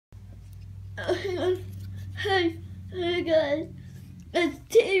Hang on. Hey guys. It's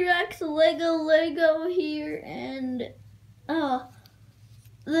T-Rex Lego here, and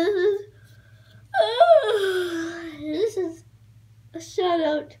this is a shout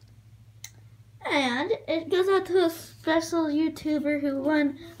out, and it goes out to a special YouTuber who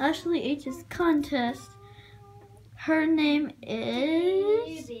won Ashley H's contest. Her name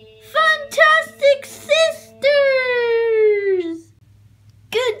is Fantastic Sisters.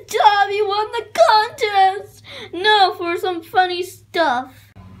 Good job, you won the contest. No, for some funny stuff.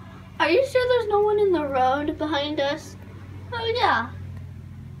 Are you sure there's no one in the road behind us? Oh yeah.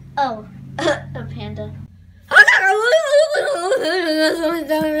 Oh, a panda.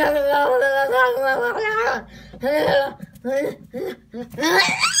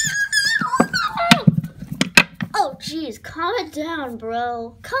 Oh geez, calm it down,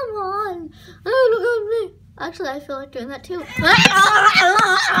 bro. Come on. Oh, look at me. Actually, I feel like doing that too.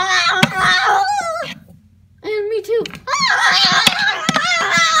 And me too.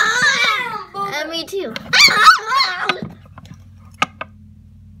 And me too.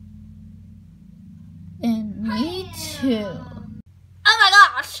 And me too. Oh my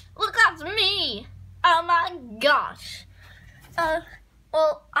gosh, look, that's me. Oh my gosh.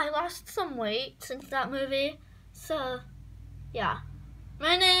 Well, I lost some weight since that movie. So, yeah.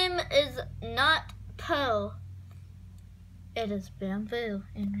 My name is not Poe. It is Bamboo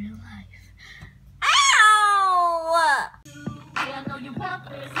in real life. Ow! Yeah, I know you want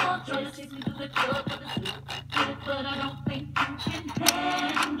this, so just take me to the club with the sweet, but I don't think you can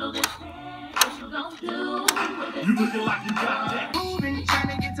handle this. What you gonna do with it? You looking like you got that. Moving, trying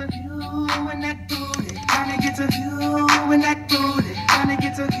to get to you and that booty. Trying to get to you and that booty. Trying to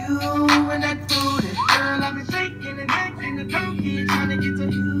get to you and that booty. Girl, I've been shaking and acting a donkey. Trying to get to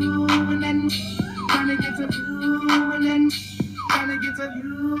you and that. Trying to get to you and that. Trying to get to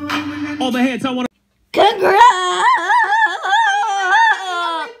you and that. Overheads, I want to. Congrats!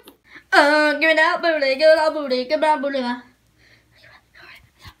 Give me that booty, give me that booty, give me that booty.